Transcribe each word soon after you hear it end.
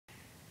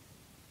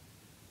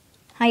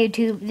Hi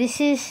YouTube,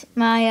 this is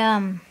my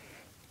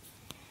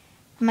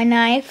my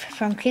knife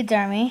from Kids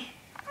Army.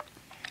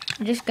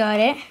 I just got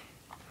it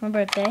for my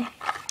birthday,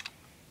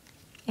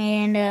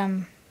 and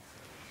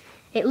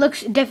it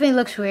definitely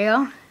looks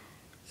real.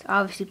 It's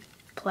obviously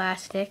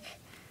plastic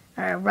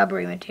or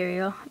rubbery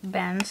material, it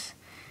bends.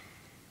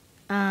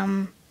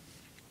 I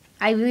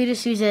really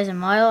just use it as a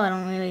model. I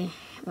don't really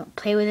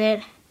play with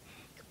it.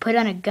 Put it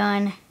on a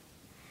gun.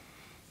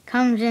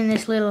 Comes in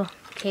this little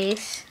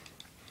case.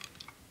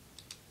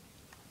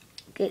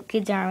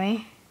 Kids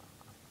Army,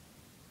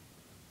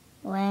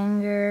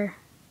 Langer,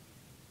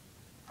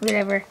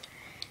 whatever,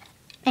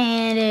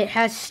 and it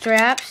has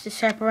straps to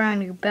strap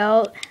around your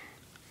belt.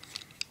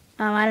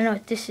 I don't know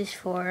what this is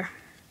for.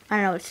 I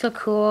don't know. It's so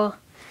cool.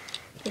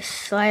 Just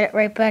slide it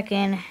right back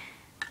in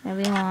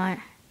whenever you want,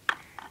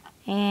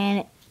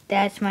 and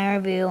that's my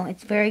review.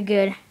 It's very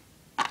good.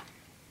 It's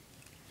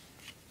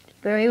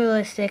very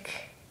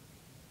realistic.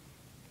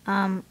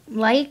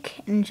 Like,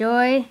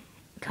 enjoy,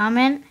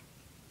 comment.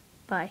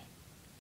 Bye.